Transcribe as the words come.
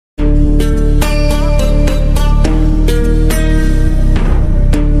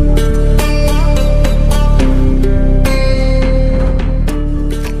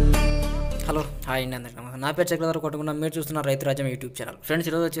పేరు చక్రధర్ కొట్టకుండా మీరు చూస్తున్న రైతు రాజ్యం యూట్యూబ్ ఛానల్. ఫ్రెండ్స్,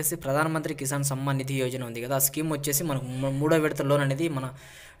 ఈరోజు వచ్చేసి ప్రధానమంత్రి కిసాన్ సమ్మాన్ నిధి యోజన ఉంది కదా, ఆ స్కీమ్ వచ్చేసి మనకు మూడో విడత లోన్ అనేది మన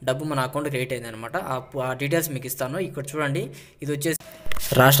డబ్బు మన అకౌంట్ క్రియేట్ అయింది అనమాట. ఆ డీటెయిల్స్ మీకు ఇస్తాను. ఇక్కడ చూడండి, ఇది వచ్చేసి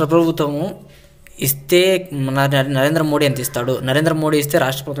రాష్ట్ర ప్రభుత్వము ఇస్తే నరేంద్ర మోడీ ఎంత ఇస్తాడు, నరేంద్ర మోడీ ఇస్తే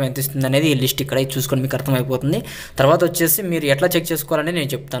రాష్ట్ర ప్రభుత్వం ఎంత ఇస్తుంది అనేది ఈ లిస్ట్ ఇక్కడ చూసుకొని మీకు అర్థమైపోతుంది. తర్వాత వచ్చేసి మీరు ఎట్లా చెక్ చేసుకోవాలని నేను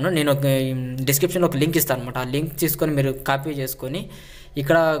చెప్తాను. నేను డిస్క్రిప్షన్లో ఒక లింక్ ఇస్తాను అనమాట. ఆ లింక్ తీసుకొని మీరు కాపీ చేసుకొని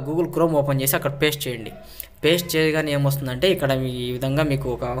ఇక్కడ గూగుల్ క్రోమ్ ఓపెన్ చేసి అక్కడ పేస్ట్ చేయండి. పేస్ట్ చేయగానే ఏమొస్తుందంటే ఇక్కడ ఈ విధంగా మీకు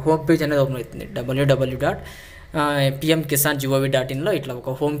ఒక హోమ్ పేజ్ అనేది ఓపెన్ అవుతుంది. www.pmkisan.gov.in ఇట్లా ఒక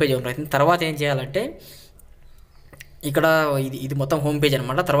హోమ్ పేజ్ ఓపెన్ అవుతుంది. తర్వాత ఏం చేయాలంటే ఇక్కడ ఇది మొత్తం హోమ్ పేజ్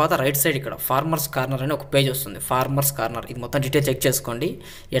అనమాట. తర్వాత రైట్ సైడ్ ఇక్కడ ఫార్మర్స్ కార్నర్ అని ఒక పేజ్ వస్తుంది. ఫార్మర్స్ కార్నర్ ఇది మొత్తం డీటెయిల్ చెక్ చేసుకోండి,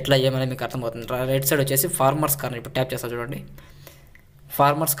 ఎట్లా ఏమైనా మీకు అర్థమవుతుంది. రైట్ సైడ్ వచ్చేసి ఫార్మర్స్ కార్నర్ ఇప్పుడు ట్యాప్ చేస్తా చూడండి.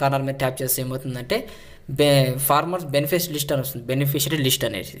 ఫార్మర్స్ కార్నర్ మీద ట్యాప్ చేస్తే ఏమవుతుందంటే ఫార్మర్స్ బెనిఫిషరీ లిస్ట్ అని వస్తుంది.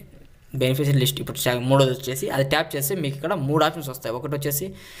 బెనిఫిషరీ లిస్ట్ ఇప్పుడు మూడోది వచ్చేసి అది ట్యాప్ చేస్తే మీకు ఇక్కడ 3 ఆప్షన్స్ వస్తాయి. ఒకటి వచ్చేసి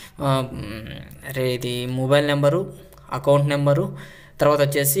ఇది మొబైల్ నెంబరు, అకౌంట్ నెంబరు, తర్వాత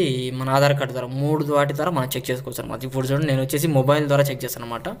వచ్చేసి మన ఆధార్ కార్డు ద్వారా 3 వాటి ద్వారా మనం చెక్ చేసుకోవచ్చు అనమాట. ఇప్పుడు చూడండి, నేను వచ్చేసి మొబైల్ ద్వారా చెక్ చేస్తాను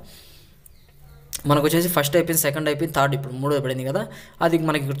అనమాట. మనకు వచ్చేసి ఫస్ట్ అయిపోయింది, సెకండ్ అయిపోయింది, థర్డ్ ఇప్పుడు 3 పడింది కదా, అది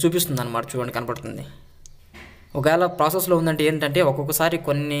మనకి ఇక్కడ చూపిస్తుంది అనమాట. చూడండి, కనపడుతుంది. ఒకవేళ ప్రాసెస్లో ఉందంటే ఏంటంటే ఒక్కొక్కసారి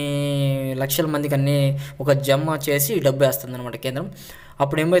కొన్ని లక్షల మందికి అన్నీ ఒక జమ చేసి డబ్బు వేస్తుంది అనమాట కేంద్రం.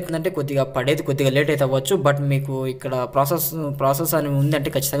 అప్పుడు ఏమవుతుందంటే కొద్దిగా లేట్ అయితే అవ్వచ్చు. బట్ మీకు ఇక్కడ ప్రాసెస్ అని ఉందంటే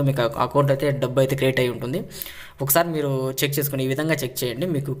ఖచ్చితంగా మీకు అకౌంట్ అయితే డబ్బు అయితే క్రియేట్ అయి ఉంటుంది. ఒకసారి మీరు చెక్ చేసుకుని ఈ విధంగా చెక్ చేయండి,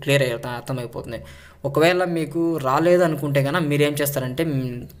 మీకు క్లియర్ అర్థమైపోతుంది. ఒకవేళ మీకు రాలేదు అనుకుంటే కనుక మీరు ఏం చేస్తారంటే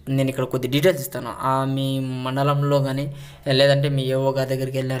నేను ఇక్కడ కొద్ది డీటెయిల్స్ ఇస్తాను. మీ మండలంలో కానీ లేదంటే మీ ఏవో గారి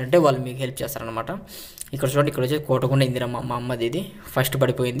దగ్గరికి వెళ్ళారంటే వాళ్ళు మీకు హెల్ప్ చేస్తారనమాట. ఇక్కడ చూడండి, ఇక్కడ వచ్చేసి కోటకొండ ఇందిరమ్మ మా అమ్మది ఇది ఫస్ట్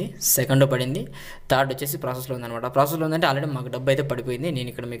పడిపోయింది, సెకండ్ పడింది, థర్డ్ వచ్చేసి ప్రాసెస్లో ఉందన్నమాట. ప్రాసెస్లో ఉందంటే ఆల్రెడీ మాకు డబ్బు అయితే పడిపోయింది. నేను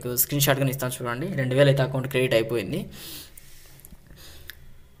ఇక్కడ మీకు స్క్రీన్ షాట్గా ఇస్తాను చూడండి. 2000 అయితే అకౌంట్ క్రెడిట్ అయిపోయింది.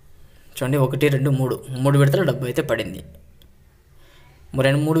 చూడండి, 1, 2, 3 విడతల డబ్బు అయితే పడింది.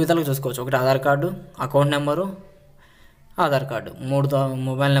 3 విడతలకు చూసుకోవచ్చు. ఒకటి Aadhaar card, account number, Aadhaar card, 3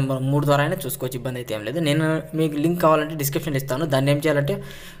 mobile number 3 ద్వారా అయినా చూసుకోవచ్చు, ఇబ్బంది అయితే ఏం లేదు. నేను మీకు లింక్ కావాలంటే డిస్క్రిప్షన్లో ఇస్తాను. దాన్ని ఏం చేయాలంటే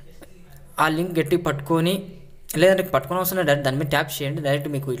ఆ లింక్ గట్టి పట్టుకొని, లేదంటే పట్టుకుని అవసరం డైరెక్ట్ దాని మీద ట్యాప్ చేయండి. డైరెక్ట్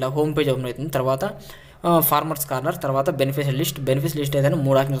మీకు ఇలా హోమ్ పేజ్ ఓపెన్ అవుతుంది. తర్వాత ఫార్మర్స్ కార్నర్, తర్వాత బెనిఫిషరీ లిస్ట్ ఏదైనా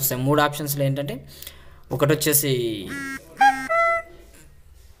 3 ఆప్షన్స్ వస్తాయి. 3 ఆప్షన్స్లో ఏంటంటే ఒకటి వచ్చేసి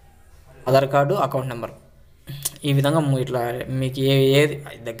ఆధార్ కార్డు, అకౌంట్ నెంబర్, ఈ విధంగా ఇట్లా మీకు ఏది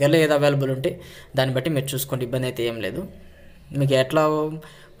దగ్గరలో ఏది అవైలబుల్ ఉంటే దాన్ని బట్టి మీరు చూసుకోండి, ఇబ్బంది అయితే ఏం లేదు. మీకు ఎట్లా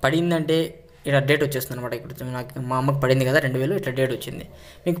పడిందంటే ఇక్కడ డేట్ వచ్చేస్తుంది అనమాట. ఇక్కడ నాకు మా అమ్మకి పడింది కదా 2000, ఇట్లా డేట్ వచ్చింది.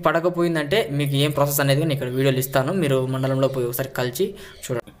 మీకు పడకపోయిందంటే మీకు ఏం ప్రాసెస్ అనేది నేను ఇక్కడ వీడియోలు ఇస్తాను, మీరు మండలంలో పోయి ఒకసారి కలిసి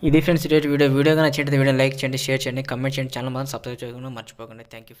చూడండి. ఇది ఫ్రెండ్స్ వీడియో కానీ నచ్చినట్టు వీడియో లైక్ చేయండి, షేర్ చేయండి, కమెంట్ చేయండి, ఛానల్ మాత్రం సబ్స్క్రైబ్ చేయకుండా మర్చిపోకండి.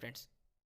 Thank you friends.